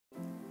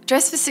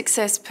Dress for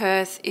Success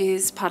Perth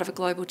is part of a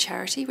global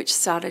charity which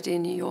started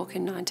in New York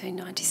in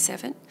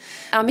 1997.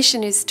 Our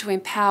mission is to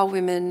empower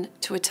women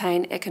to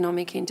attain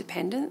economic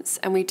independence,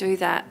 and we do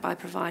that by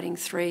providing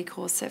 3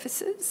 core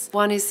services.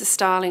 One is the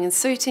styling and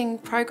suiting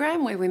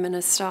program, where women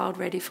are styled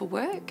ready for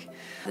work.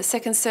 The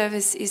second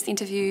service is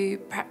interview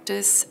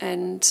practice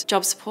and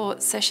job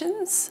support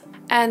sessions.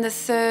 And the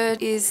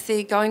third is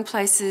the Going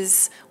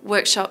Places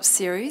workshop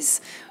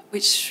series,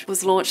 which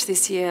was launched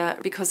this year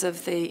because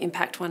of the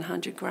Impact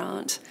 100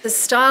 grant. The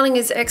styling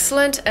is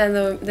excellent and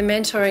the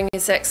mentoring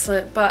is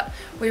excellent, but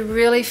we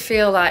really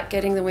feel like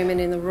getting the women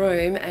in the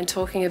room and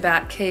talking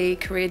about key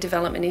career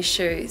development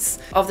issues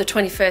of the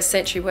 21st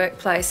century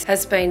workplace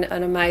has been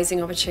an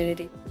amazing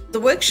opportunity. The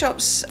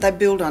workshops, they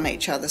build on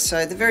each other.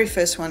 So the very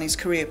first one is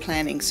career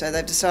planning. So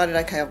they've decided,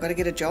 okay, I've got to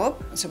get a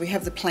job. So we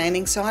have the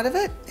planning side of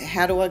it.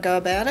 How do I go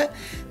about it?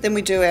 Then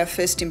we do our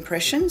first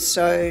impressions.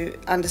 So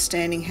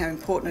understanding how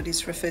important it is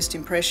for a first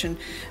impression,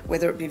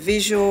 whether it be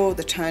visual,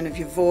 the tone of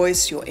your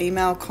voice, your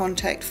email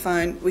contact,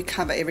 phone, we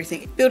cover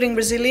everything. Building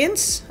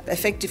resilience,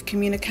 effective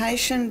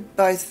communication,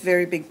 both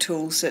very big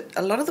tools that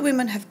a lot of the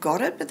women have got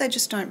it, but they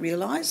just don't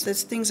realise.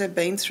 There's things they've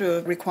been through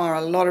that require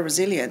a lot of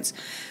resilience,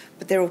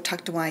 but they're all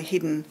tucked away,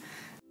 hidden.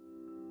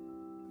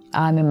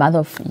 I'm a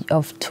mother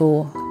of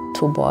two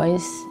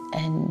boys,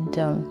 and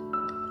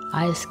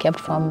I escaped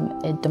from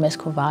a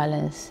domestic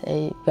violence,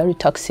 a very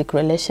toxic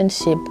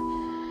relationship,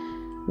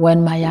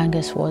 when my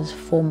youngest was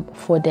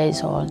four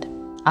days old.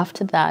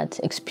 After that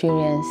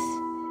experience,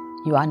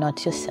 you are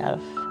not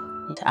yourself.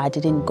 I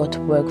didn't go to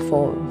work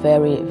for a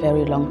very,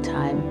 very long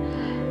time,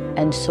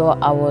 and so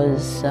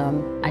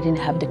I didn't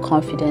have the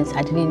confidence.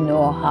 I didn't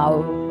know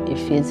how it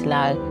feels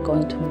like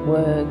going to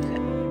work.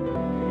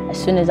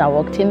 As soon as I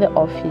walked in the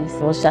office,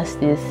 it was just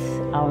this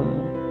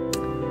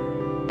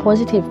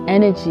positive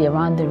energy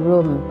around the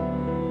room.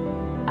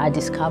 I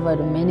discovered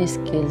many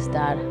skills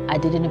that I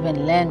didn't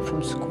even learn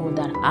from school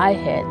that I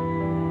had,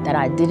 that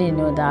I didn't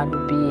know that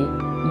would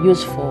be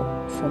useful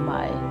for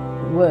my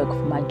work,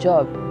 for my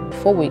job.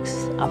 4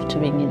 weeks after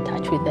being in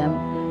touch with them,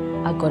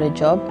 I got a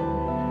job.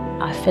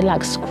 I felt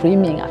like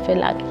screaming. I felt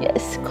like,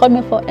 yes, call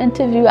me for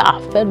interview.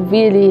 I felt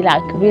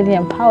really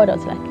empowered. I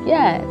was like,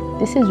 yeah,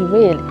 this is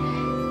real.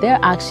 They're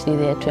actually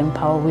there to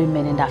empower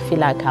women, and I feel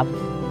like I've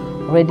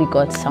already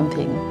got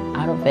something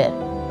out of it.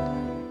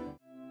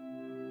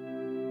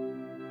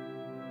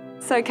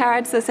 So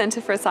CARAD's the Centre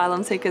for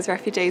Asylum Seekers,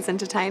 Refugees and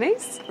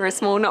Detainees. We're a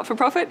small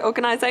not-for-profit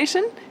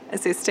organisation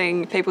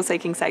assisting people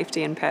seeking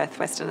safety in Perth,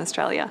 Western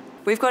Australia.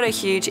 We've got a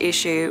huge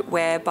issue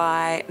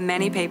whereby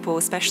many people,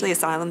 especially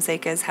asylum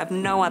seekers, have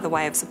no other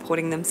way of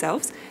supporting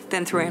themselves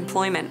than through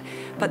employment,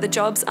 but the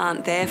jobs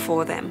aren't there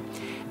for them.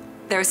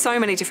 There are so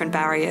many different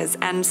barriers,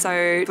 and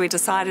so we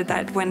decided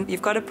that when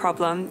you've got a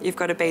problem, you've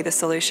got to be the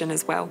solution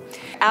as well.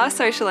 Our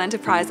social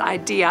enterprise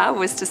idea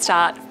was to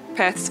start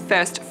Perth's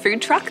first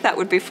food truck that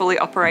would be fully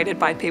operated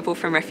by people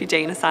from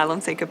refugee and asylum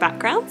seeker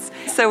backgrounds.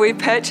 So we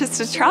purchased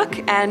a truck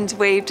and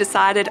we've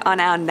decided on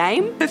our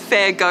name, the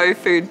Fair Go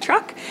Food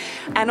Truck.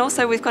 And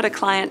also we've got a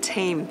client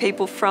team,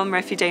 people from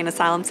refugee and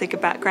asylum seeker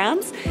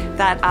backgrounds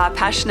that are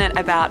passionate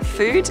about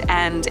food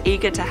and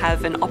eager to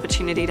have an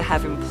opportunity to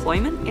have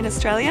employment in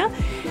Australia.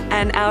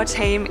 And our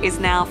team is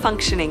now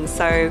functioning.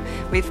 So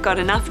we've got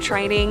enough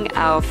training,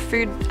 our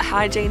food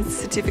hygiene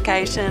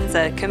certifications,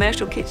 a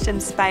commercial kitchen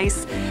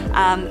space,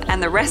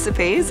 and the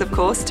recipes, of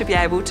course, to be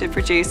able to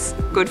produce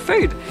good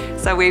food.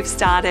 So we've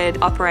started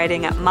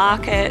operating at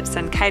markets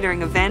and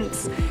catering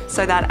events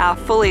so that our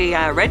fully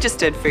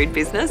registered food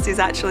business is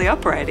actually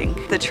operating.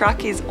 The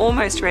truck is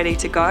almost ready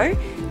to go,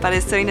 but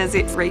as soon as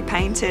it's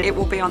repainted, it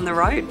will be on the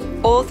road.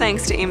 All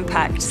thanks to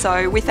Impact.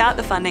 So without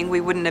the funding,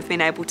 we wouldn't have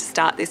been able to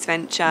start this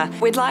venture.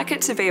 We'd like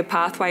it to be a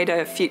pathway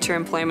to future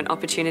employment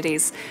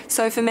opportunities.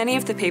 So for many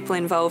of the people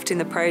involved in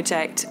the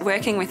project,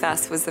 working with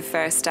us was the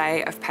first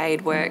day of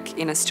paid work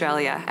in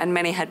Australia, and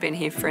many had been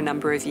here for a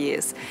number of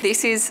years.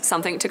 This is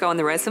something to go on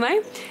the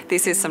resume.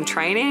 This is some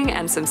training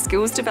and some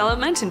skills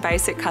development in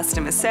basic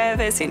customer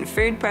service, in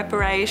food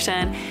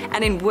preparation,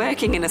 and in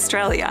working in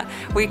Australia.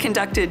 We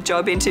conducted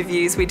job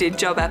interviews, we did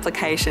job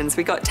applications,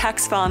 we got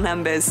tax file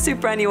numbers,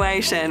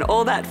 superannuation,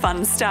 all that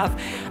fun stuff.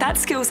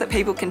 That's skills that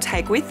people can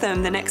take with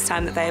them the next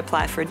time that they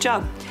apply for a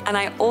job. And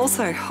I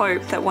also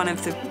hope that one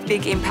of the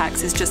big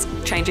impacts is just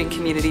changing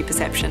community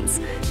perceptions,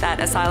 that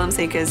asylum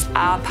seekers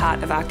are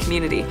part of our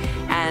community,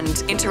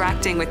 and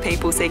interacting with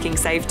people seeking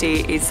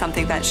safety is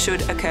something that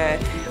should occur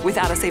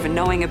without us even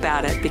knowing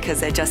about it, because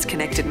they're just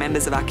connected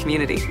members of our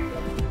community.